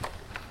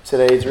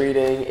Today's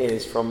reading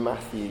is from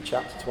Matthew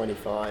chapter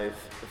 25,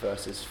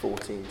 verses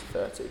 14 to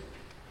 30.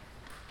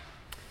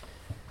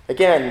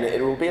 Again,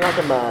 it will be like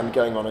a man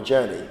going on a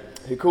journey,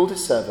 who called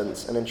his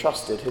servants and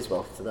entrusted his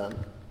wealth to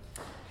them.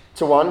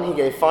 To one he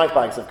gave 5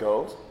 bags of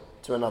gold,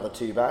 to another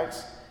 2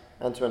 bags,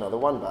 and to another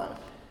 1 bag,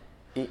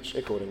 each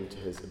according to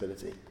his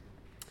ability.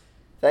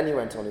 Then he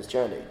went on his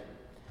journey.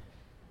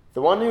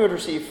 The one who had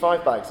received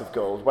 5 bags of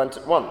gold went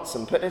at once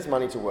and put his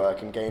money to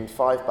work and gained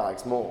 5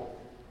 bags more.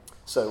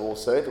 So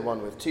also the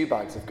one with 2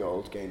 bags of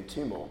gold gained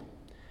 2 more.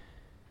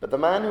 But the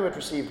man who had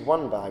received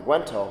 1 bag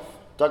went off,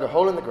 dug a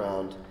hole in the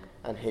ground,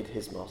 and hid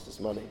his master's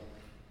money.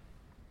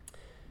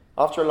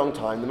 After a long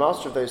time, the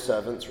master of those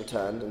servants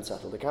returned and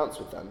settled accounts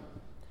with them.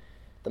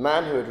 The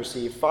man who had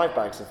received 5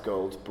 bags of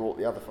gold brought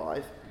the other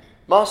 5.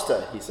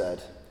 "Master," he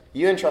said,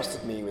 "you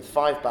entrusted me with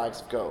 5 bags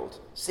of gold.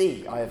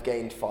 See, I have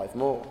gained 5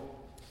 more."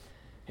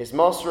 His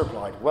master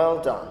replied,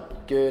 "Well done,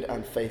 good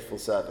and faithful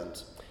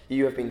servant.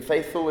 You have been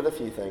faithful with a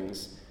few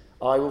things.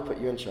 I will put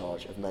you in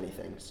charge of many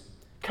things.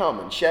 Come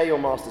and share your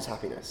master's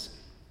happiness."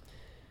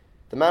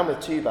 The man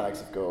with 2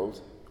 bags of gold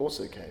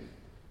also came.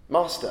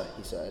 "Master,"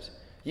 he said,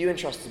 "you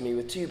entrusted me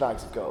with 2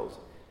 bags of gold.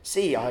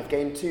 See, I have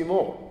gained 2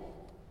 more."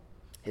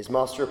 His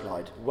master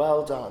replied,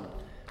 "Well done,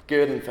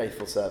 good and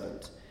faithful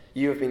servant.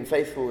 You have been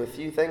faithful with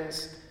few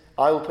things.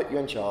 I will put you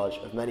in charge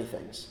of many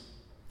things.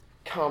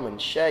 Come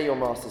and share your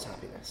master's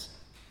happiness."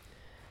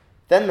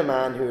 Then the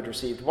man who had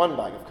received 1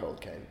 bag of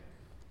gold came.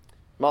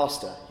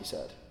 "Master," he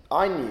said,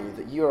 "I knew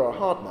that you are a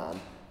hard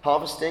man,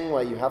 harvesting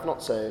where you have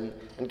not sown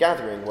and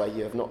gathering where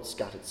you have not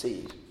scattered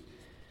seed.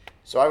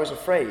 So I was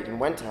afraid and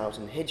went out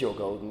and hid your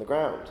gold in the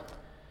ground.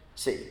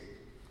 See,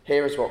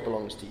 here is what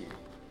belongs to you."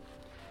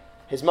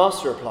 His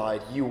master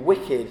replied, "You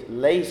wicked,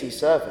 lazy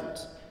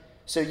servant.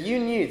 So you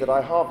knew that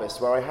I harvest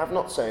where I have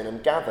not sown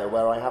and gather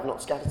where I have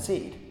not scattered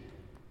seed?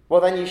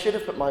 Well, then you should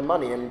have put my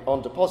money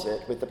on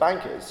deposit with the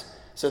bankers,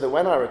 so that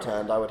when I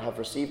returned I would have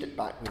received it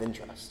back with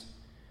interest.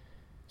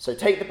 So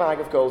take the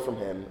bag of gold from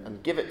him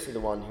and give it to the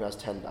one who has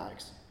 10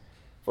 bags.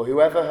 For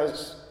whoever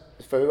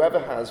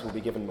has will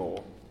be given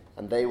more,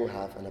 and they will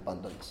have an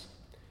abundance.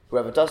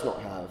 Whoever does not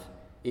have,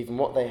 even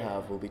what they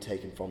have will be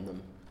taken from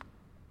them.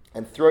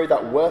 And throw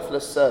that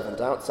worthless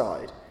servant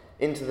outside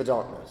into the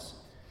darkness,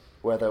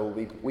 where there will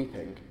be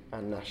weeping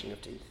and gnashing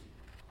of teeth."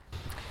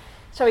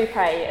 Shall we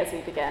pray as we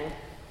begin?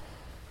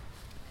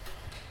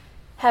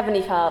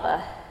 Heavenly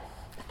Father,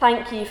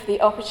 thank you for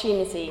the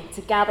opportunity to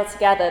gather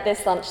together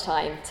this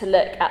lunchtime to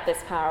look at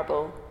this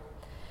parable.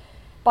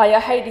 By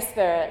your Holy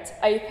Spirit,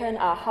 open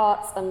our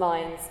hearts and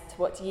minds to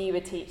what you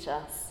would teach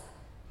us.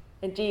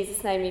 In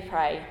Jesus' name we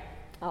pray.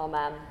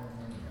 Amen.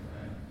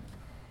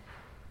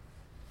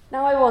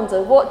 Now I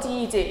wonder, what do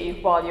you do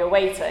while you're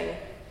waiting?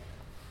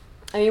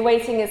 I mean,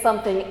 waiting is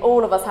something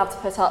all of us have to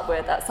put up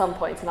with at some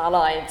point in our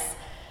lives.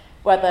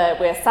 Whether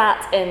we're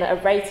sat in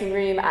a waiting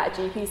room at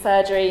a GP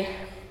surgery,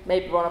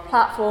 maybe we're on a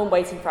platform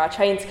waiting for our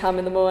train to come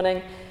in the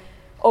morning,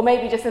 or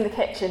maybe just in the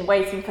kitchen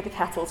waiting for the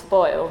kettle to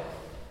boil.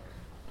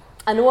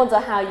 And I wonder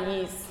how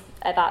you use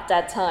that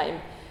dead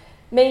time.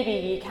 Maybe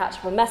you catch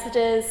up on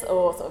messages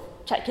or sort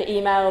of check your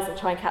emails and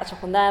try and catch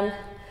up on them.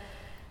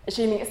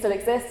 Assuming it still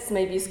exists,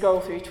 maybe you scroll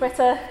through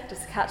Twitter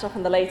just to catch up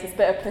on the latest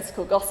bit of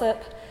political gossip.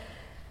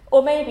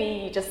 Or maybe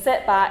you just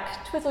sit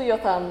back, twiddle your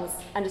thumbs,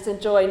 and just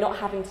enjoy not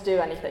having to do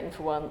anything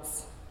for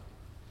once.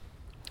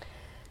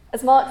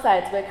 As Mark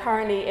said, we're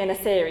currently in a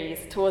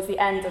series towards the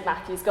end of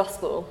Matthew's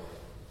Gospel.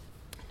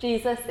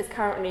 Jesus is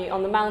currently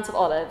on the Mount of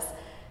Olives,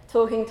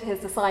 talking to his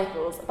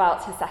disciples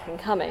about his second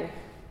coming.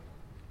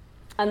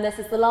 And this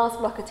is the last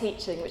block of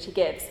teaching which he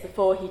gives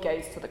before he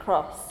goes to the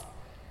cross.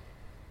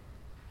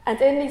 And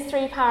in these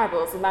 3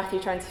 parables of Matthew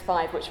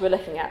 25, which we're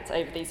looking at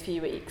over these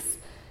few weeks,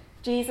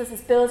 Jesus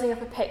is building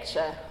up a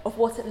picture of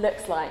what it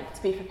looks like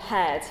to be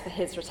prepared for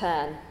his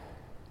return.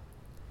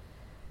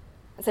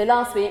 And so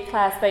last week,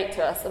 Claire spoke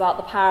to us about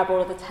the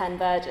parable of the 10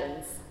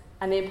 virgins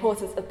and the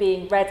importance of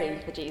being ready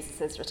for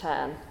Jesus'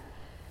 return.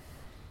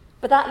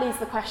 But that leaves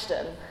the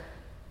question,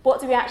 what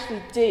do we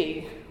actually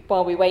do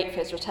while we wait for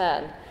his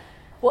return?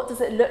 What does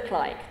it look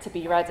like to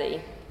be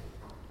ready?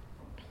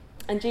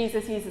 And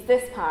Jesus uses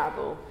this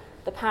parable,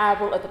 the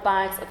parable of the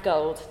bags of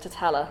gold, to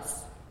tell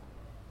us.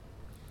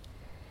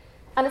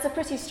 And it's a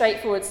pretty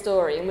straightforward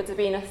story and would have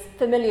been a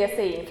familiar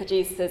scene for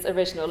Jesus'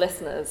 original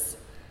listeners.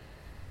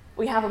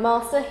 We have a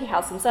master, he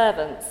has some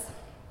servants.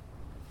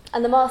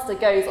 And the master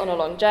goes on a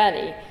long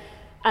journey.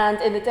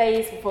 And in the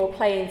days before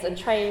planes and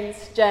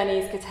trains,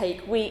 journeys could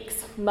take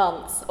weeks,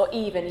 months, or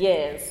even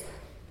years.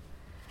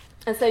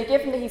 And so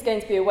given that he's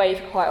going to be away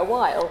for quite a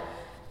while,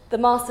 the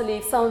master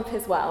leaves some of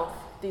his wealth,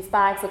 these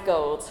bags of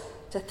gold,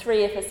 to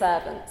 3 of his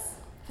servants,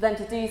 for them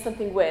to do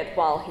something with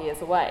while he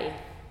is away.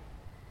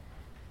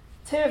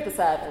 2 of the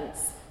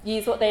servants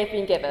use what they've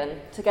been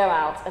given to go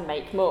out and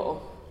make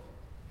more,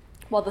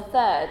 while the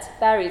 3rd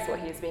buries what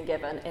he has been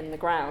given in the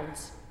ground.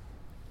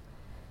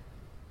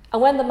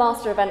 And when the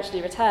master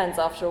eventually returns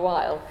after a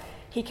while,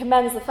 he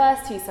commends the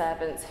first 2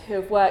 servants who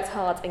have worked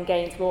hard and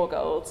gained more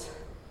gold,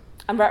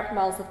 and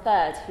reprimands the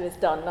 3rd who has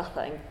done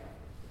nothing.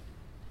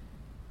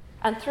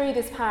 And through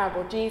this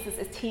parable, Jesus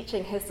is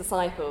teaching his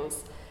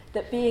disciples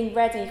that being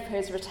ready for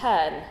his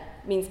return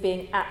means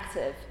being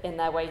active in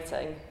their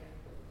waiting.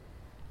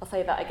 I'll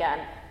say that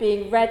again.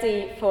 Being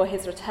ready for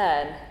his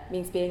return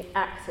means being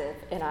active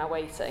in our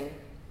waiting.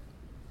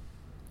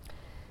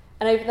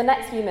 And over the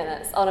next few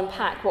minutes, I'll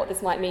unpack what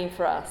this might mean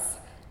for us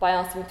by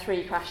asking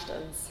 3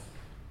 questions.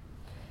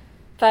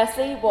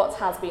 Firstly, what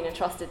has been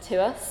entrusted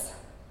to us?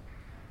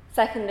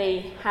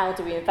 Secondly, how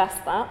do we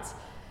invest that?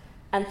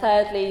 And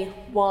thirdly,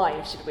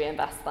 why should we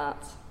invest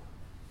that?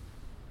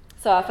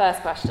 So our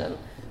first question,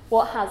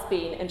 what has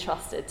been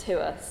entrusted to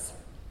us?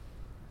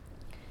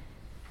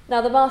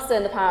 Now the master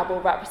in the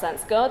parable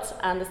represents God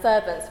and the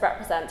servants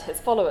represent his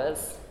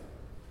followers.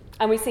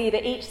 And we see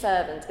that each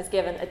servant is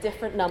given a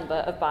different number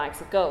of bags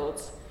of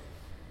gold.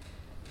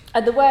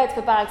 And the word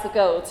for bags of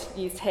gold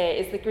used here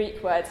is the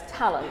Greek word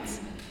talent.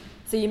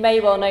 So you may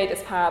well know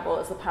this parable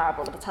as the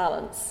parable of the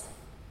talents.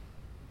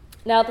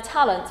 Now the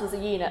talent was a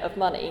unit of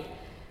money,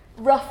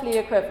 roughly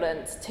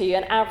equivalent to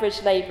an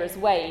average labourer's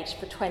wage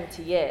for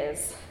 20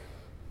 years.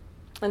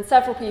 And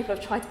several people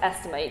have tried to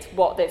estimate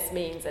what this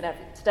means in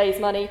today's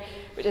money,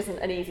 which isn't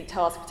an easy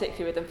task,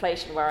 particularly with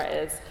inflation where it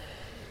is.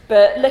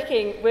 But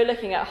we're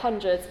looking at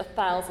hundreds of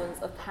thousands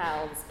of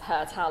pounds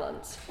per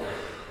talent.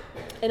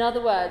 In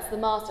other words, the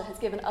master has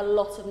given a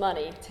lot of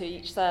money to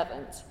each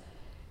servant,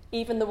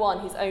 even the one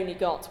who's only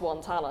got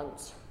 1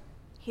 talent.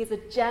 He is a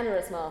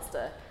generous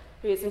master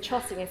who is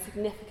entrusting a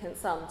significant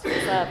sum to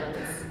his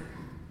servants.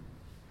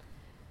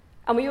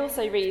 And we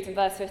also read in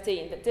verse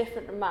 15 that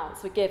different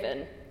amounts were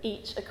given,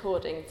 each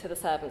according to the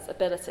servant's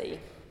ability.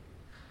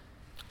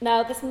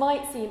 Now, this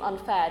might seem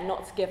unfair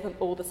not to give them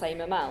all the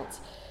same amount,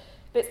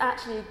 but it's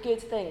actually a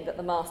good thing that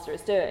the master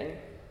is doing,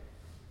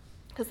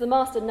 because the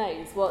master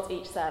knows what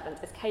each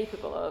servant is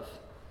capable of.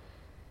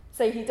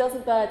 So he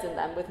doesn't burden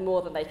them with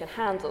more than they can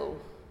handle,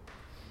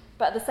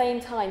 but at the same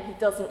time, he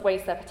doesn't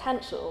waste their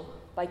potential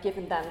by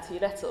giving them too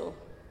little.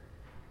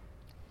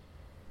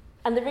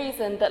 And the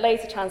reason that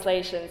later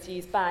translations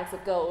use bags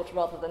of gold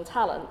rather than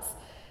talents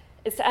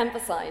is to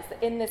emphasise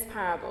that in this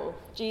parable,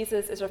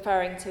 Jesus is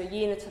referring to a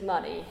unit of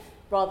money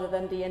rather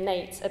than the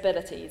innate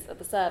abilities of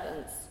the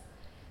servants.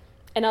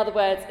 In other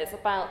words, it's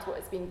about what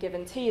has been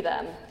given to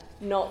them,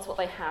 not what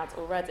they had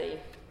already.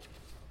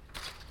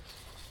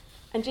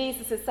 And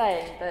Jesus is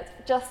saying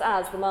that just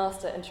as the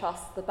master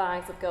entrusts the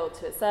bags of gold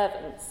to his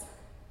servants,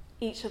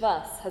 each of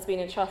us has been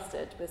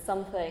entrusted with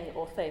something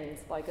or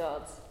things by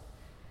God.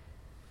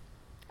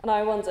 And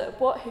I wonder,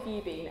 what have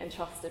you been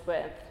entrusted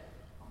with?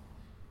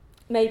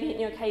 Maybe in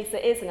your case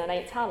it is an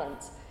innate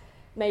talent.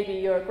 Maybe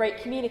you're a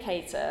great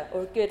communicator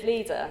or a good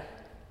leader.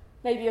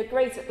 Maybe you're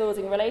great at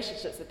building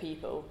relationships with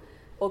people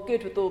or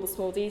good with all the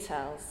small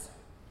details.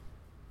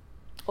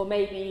 Or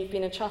maybe you've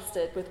been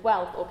entrusted with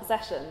wealth or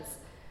possessions,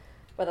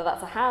 whether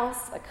that's a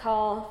house, a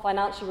car,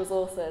 financial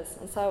resources,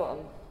 and so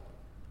on.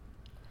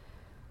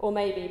 Or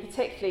maybe,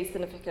 particularly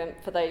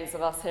significant for those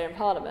of us here in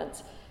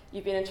Parliament,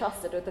 you've been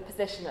entrusted with the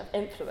position of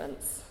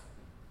influence.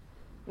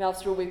 And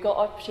after all, we've got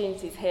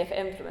opportunities here for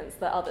influence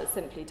that others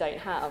simply don't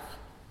have.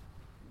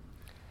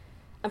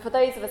 And for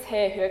those of us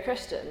here who are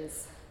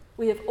Christians,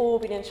 we have all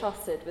been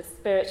entrusted with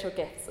spiritual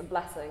gifts and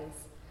blessings,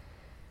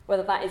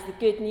 whether that is the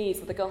good news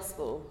of the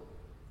gospel,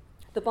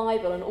 the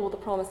Bible and all the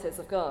promises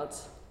of God,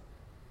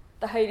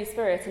 the Holy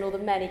Spirit and all the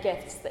many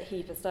gifts that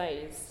he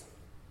bestows.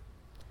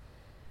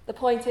 The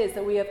point is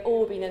that we have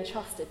all been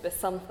entrusted with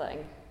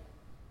something.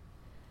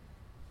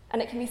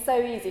 And it can be so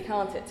easy,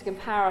 can't it, to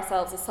compare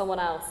ourselves with someone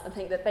else and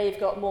think that they've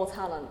got more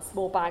talents,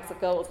 more bags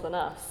of gold than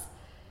us.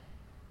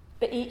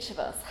 But each of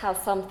us has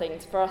something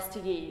for us to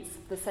use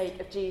for the sake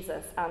of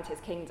Jesus and his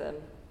kingdom.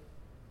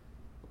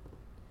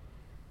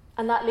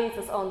 And that leads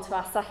us on to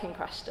our second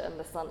question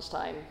this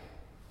lunchtime.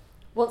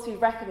 Once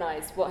we've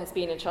recognised what has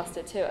been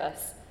entrusted to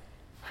us,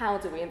 how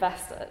do we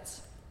invest it?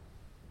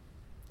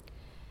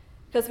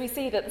 Because we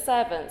see that the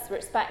servants were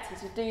expected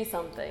to do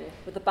something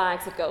with the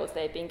bags of gold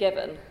they'd been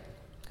given.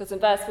 Because in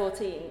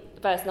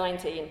verse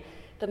 19,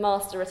 the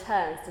master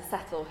returns to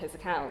settle his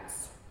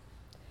accounts.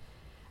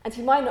 And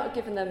he might not have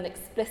given them an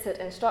explicit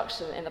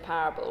instruction in the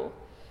parable,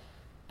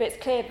 but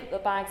it's clear that the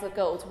bags of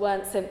gold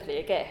weren't simply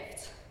a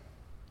gift.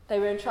 They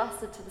were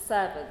entrusted to the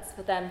servants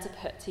for them to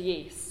put to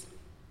use.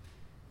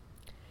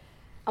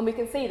 And we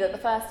can see that the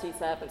first 2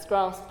 servants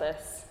grasped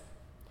this.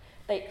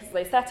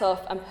 They set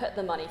off and put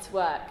the money to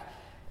work,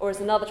 or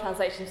as another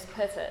translation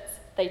put it,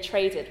 they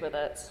traded with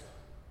it.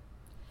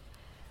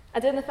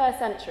 And in the first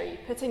century,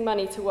 putting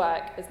money to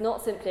work is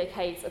not simply a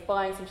case of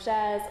buying some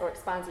shares or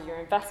expanding your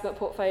investment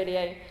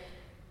portfolio,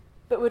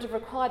 but would have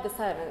required the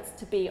servants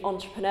to be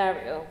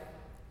entrepreneurial,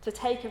 to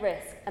take a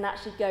risk and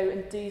actually go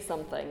and do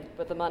something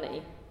with the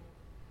money.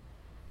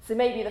 So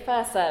maybe the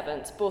first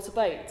servant bought a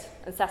boat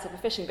and set up a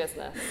fishing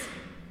business.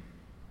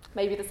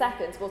 Maybe the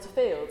second bought a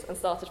field and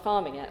started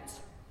farming it.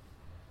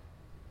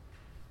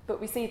 But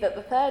we see that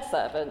the third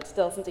servant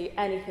doesn't do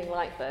anything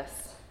like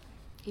this.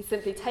 He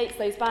simply takes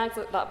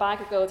that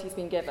bag of gold he's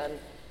been given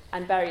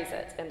and buries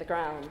it in the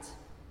ground.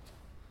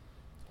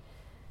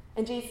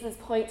 And Jesus'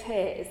 point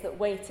here is that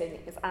waiting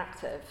is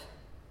active.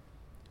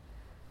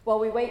 While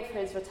we wait for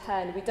his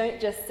return, we don't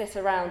just sit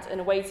around in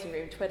a waiting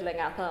room twiddling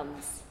our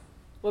thumbs.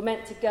 We're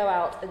meant to go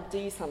out and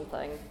do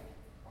something.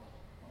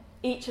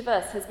 Each of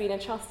us has been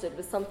entrusted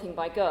with something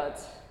by God,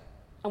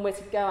 and we're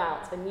to go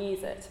out and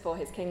use it for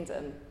his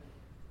kingdom.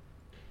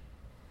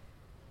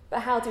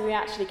 But how do we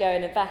actually go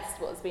and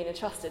invest what has been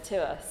entrusted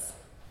to us?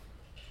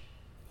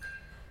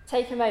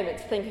 Take a moment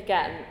to think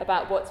again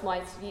about what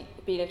might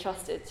have been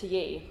entrusted to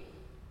you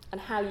and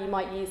how you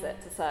might use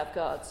it to serve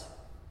God.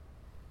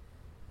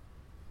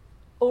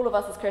 All of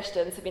us as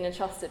Christians have been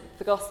entrusted with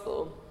the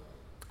gospel,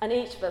 and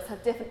each of us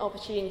have different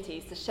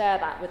opportunities to share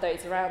that with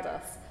those around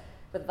us,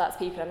 whether that's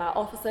people in our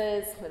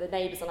offices, with the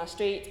neighbours on our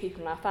street,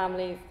 people in our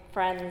family,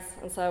 friends,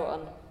 and so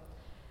on.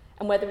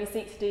 And whether we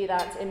seek to do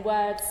that in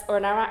words or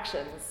in our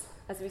actions,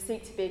 as we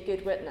seek to be a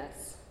good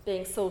witness,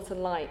 being salt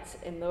and light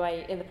in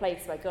the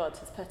place where God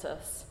has put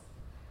us.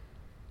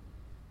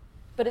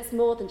 But it's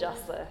more than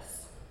just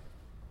this.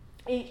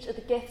 Each of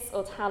the gifts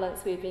or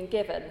talents we've been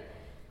given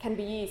can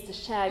be used to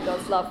share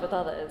God's love with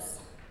others,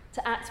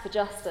 to act for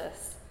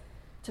justice,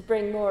 to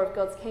bring more of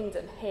God's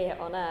kingdom here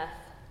on earth.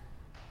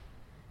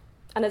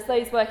 And as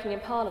those working in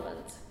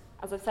Parliament,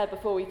 as I've said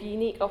before, we've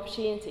unique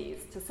opportunities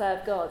to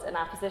serve God in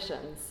our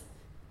positions,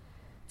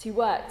 to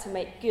work to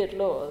make good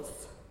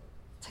laws,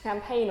 to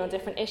campaign on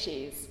different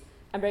issues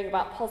and bring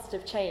about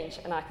positive change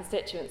in our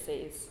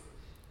constituencies,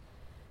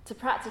 to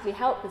practically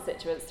help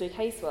constituents through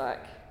casework,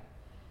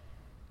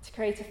 to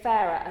create a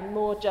fairer and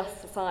more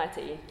just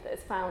society that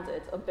is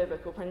founded on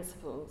biblical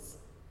principles.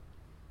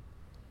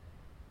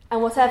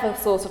 And whatever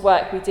sort of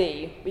work we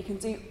do, we can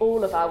do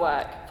all of our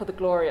work for the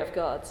glory of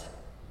God.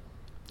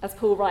 As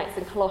Paul writes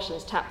in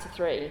Colossians chapter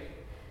 3,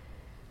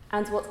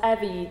 and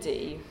whatever you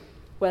do,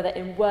 whether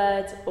in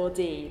word or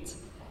deed,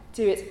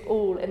 do it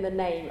all in the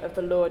name of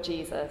the Lord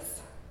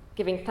Jesus,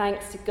 giving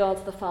thanks to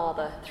God the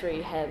Father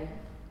through him.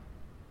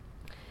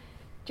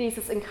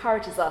 Jesus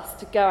encourages us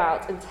to go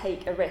out and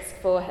take a risk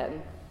for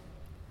him.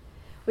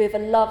 We have a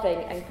loving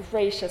and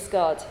gracious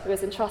God who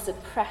has entrusted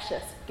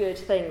precious, good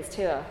things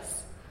to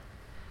us.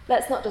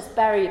 Let's not just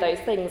bury those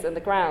things in the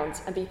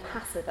ground and be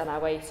passive in our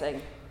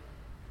waiting,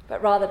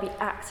 but rather be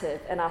active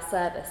in our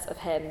service of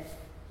him.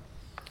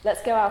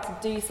 Let's go out and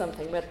do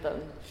something with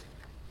them.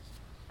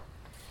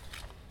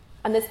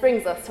 And this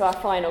brings us to our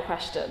final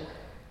question.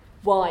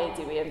 Why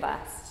do we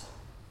invest?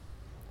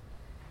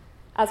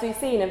 As we've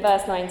seen in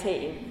verse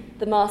 19,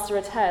 the master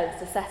returns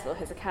to settle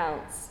his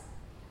accounts.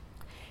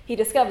 He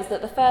discovers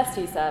that the first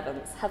two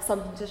servants have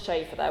something to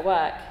show for their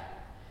work.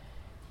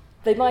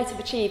 They might have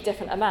achieved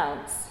different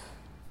amounts,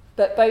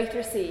 but both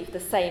received the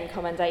same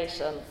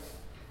commendation.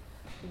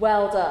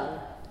 Well done,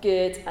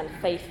 good and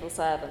faithful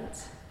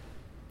servant.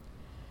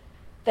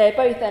 They are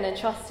both then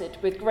entrusted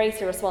with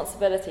greater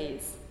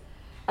responsibilities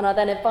and are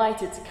then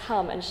invited to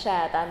come and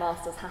share their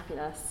master's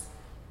happiness.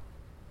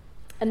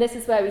 And this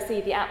is where we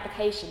see the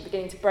application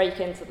beginning to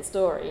break into the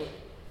story.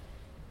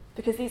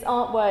 Because these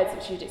aren't words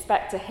which you'd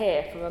expect to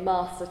hear from a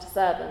master to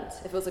servant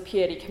if it was a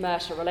purely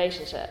commercial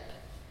relationship.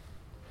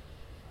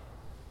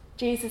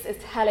 Jesus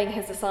is telling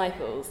his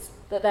disciples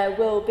that there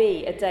will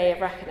be a day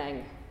of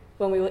reckoning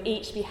when we will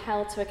each be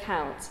held to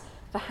account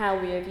for how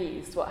we have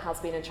used what has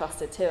been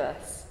entrusted to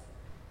us.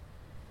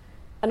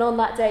 And on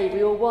that day,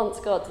 we will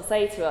want God to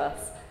say to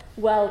us,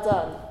 "Well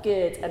done,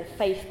 good and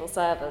faithful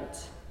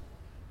servant."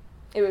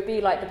 It would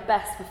be like the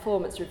best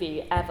performance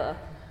review ever.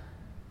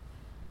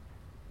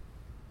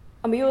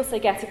 And we also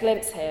get a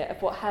glimpse here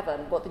of what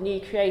heaven, what the new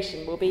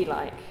creation will be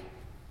like.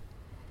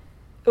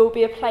 It will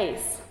be a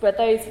place where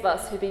those of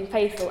us who've been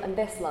faithful in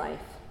this life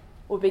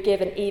will be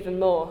given even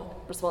more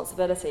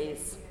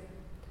responsibilities.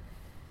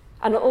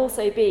 And it will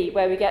also be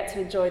where we get to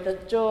enjoy the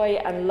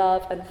joy and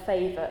love and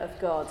favour of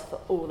God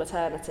for all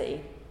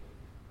eternity.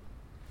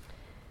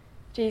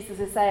 Jesus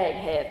is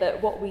saying here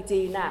that what we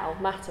do now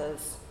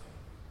matters.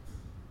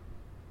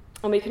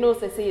 And we can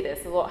also see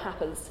this in what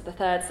happens to the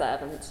third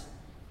servant.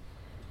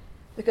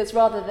 Because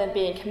rather than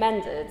being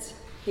commended,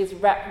 he is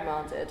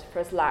reprimanded for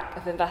his lack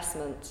of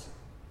investment.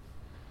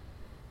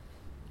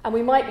 And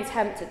we might be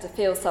tempted to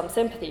feel some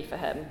sympathy for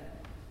him.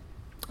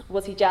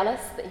 Was he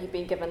jealous that he'd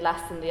been given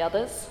less than the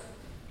others?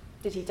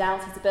 Did he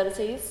doubt his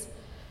abilities?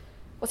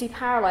 Was he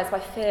paralysed by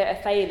fear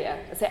of failure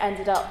as it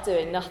ended up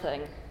doing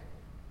nothing?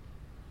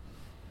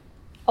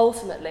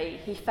 Ultimately,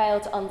 he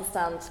failed to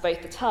understand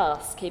both the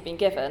task he'd been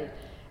given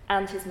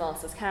and his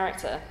master's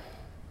character.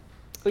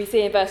 We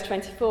see in verse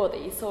 24 that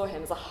he saw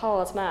him as a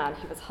hard man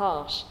who was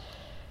harsh,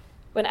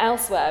 when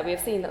elsewhere we have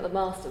seen that the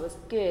master was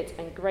good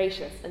and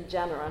gracious and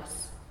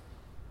generous.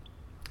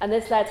 And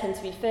this led him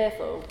to be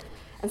fearful,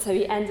 and so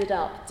he ended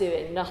up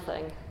doing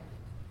nothing.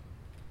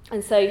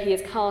 And so he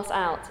is cast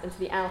out into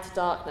the outer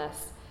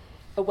darkness,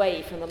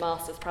 away from the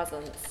master's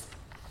presence.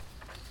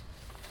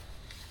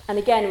 And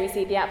again we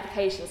see the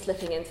application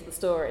slipping into the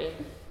story.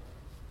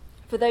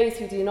 For those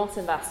who do not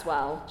invest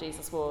well,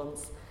 Jesus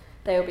warns,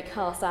 they will be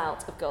cast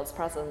out of God's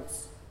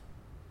presence.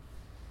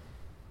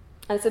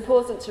 And it's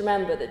important to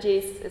remember that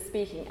Jesus is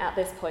speaking at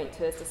this point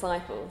to his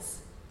disciples,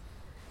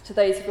 to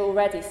those who've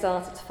already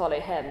started to follow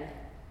him.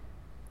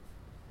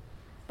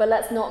 But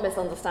let's not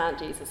misunderstand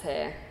Jesus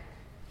here.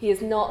 He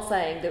is not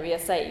saying that we are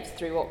saved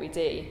through what we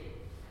do.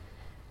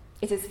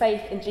 It is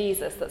faith in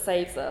Jesus that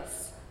saves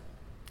us.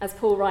 As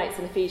Paul writes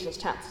in Ephesians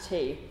chapter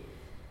 2,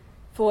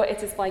 "For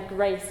it is by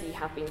grace you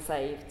have been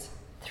saved,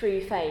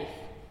 through faith.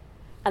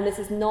 And this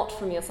is not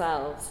from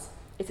yourselves,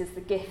 it is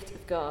the gift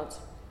of God,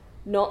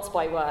 not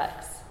by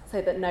works,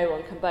 so that no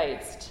one can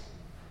boast."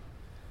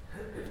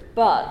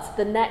 But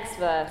the next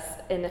verse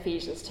in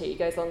Ephesians 2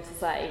 goes on to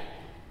say,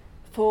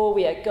 "For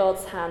we are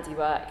God's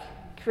handiwork,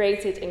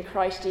 created in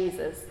Christ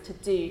Jesus to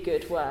do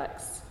good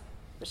works,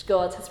 which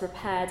God has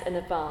prepared in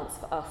advance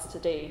for us to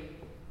do."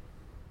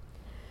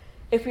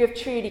 If we have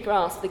truly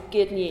grasped the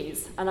good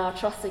news and are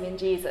trusting in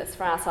Jesus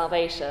for our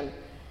salvation,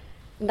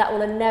 then that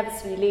will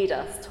inevitably lead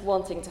us to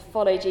wanting to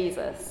follow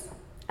Jesus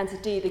and to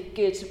do the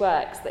good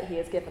works that he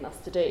has given us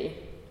to do.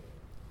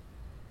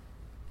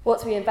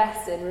 What we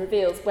invest in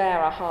reveals where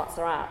our hearts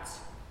are at.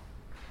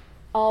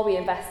 Are we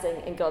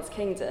investing in God's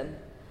kingdom,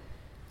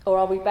 or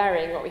are we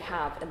burying what we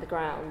have in the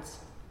ground?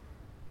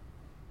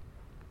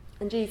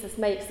 And Jesus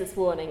makes this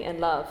warning in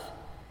love,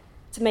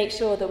 to make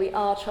sure that we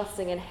are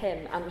trusting in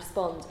him and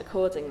respond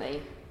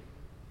accordingly.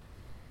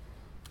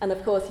 And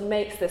of course, he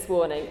makes this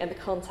warning in the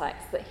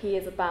context that he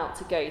is about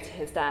to go to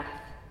his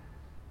death.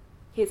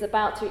 He is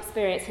about to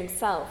experience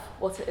himself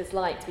what it is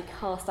like to be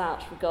cast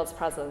out from God's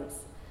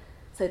presence,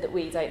 so that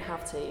we don't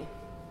have to.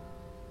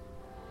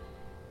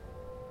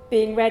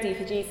 Being ready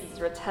for Jesus'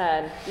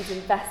 return is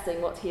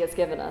investing what he has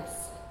given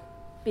us,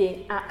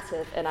 being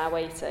active in our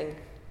waiting.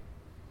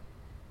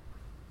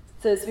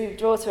 So as we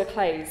draw to a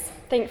close,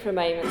 think for a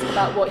moment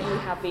about what you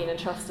have been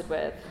entrusted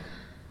with,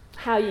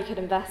 how you could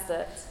invest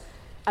it,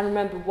 and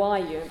remember why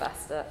you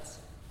invest it.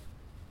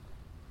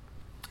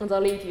 And I'll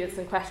leave you with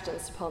some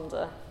questions to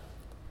ponder.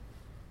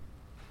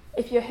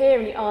 If you're here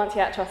and you aren't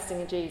yet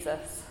trusting in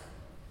Jesus,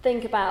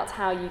 think about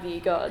how you view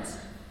God.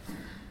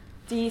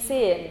 Do you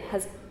see him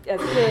as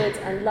good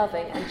and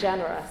loving and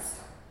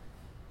generous?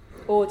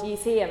 Or do you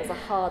see him as a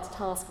hard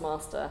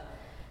taskmaster,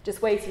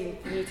 just waiting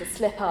for you to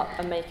slip up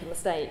and make a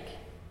mistake?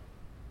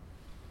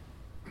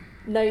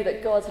 Know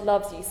that God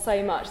loves you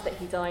so much that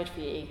he died for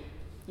you.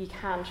 You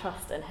can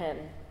trust in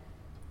him.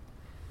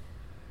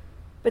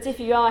 But if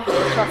you are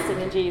here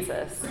trusting in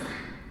Jesus,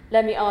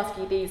 let me ask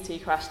you these two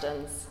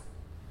questions.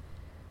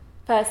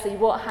 Firstly,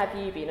 what have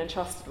you been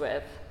entrusted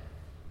with?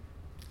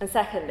 And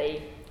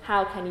secondly,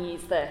 how can you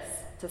use this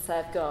to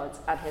serve God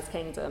and his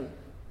kingdom?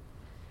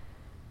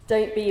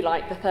 Don't be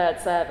like the third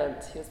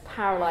servant who was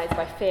paralysed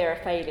by fear of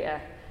failure,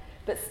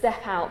 but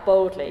step out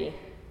boldly,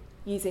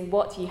 using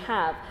what you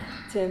have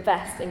to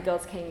invest in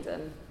God's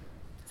kingdom,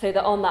 so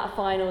that on that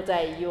final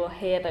day you will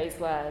hear those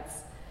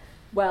words,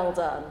 "Well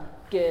done,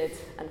 good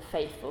and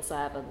faithful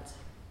servant."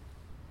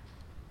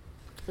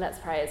 Let's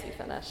pray as we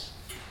finish.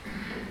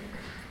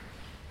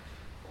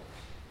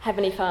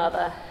 Heavenly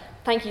Father,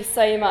 thank you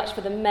so much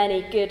for the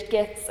many good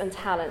gifts and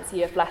talents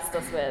you have blessed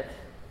us with,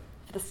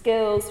 for the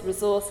skills,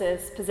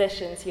 resources,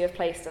 positions you have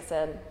placed us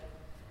in.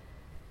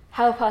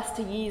 Help us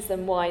to use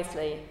them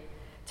wisely,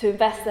 to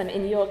invest them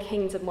in your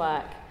kingdom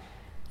work,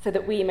 so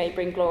that we may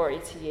bring glory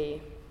to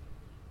you.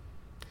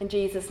 In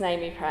Jesus'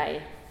 name we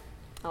pray.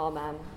 Amen.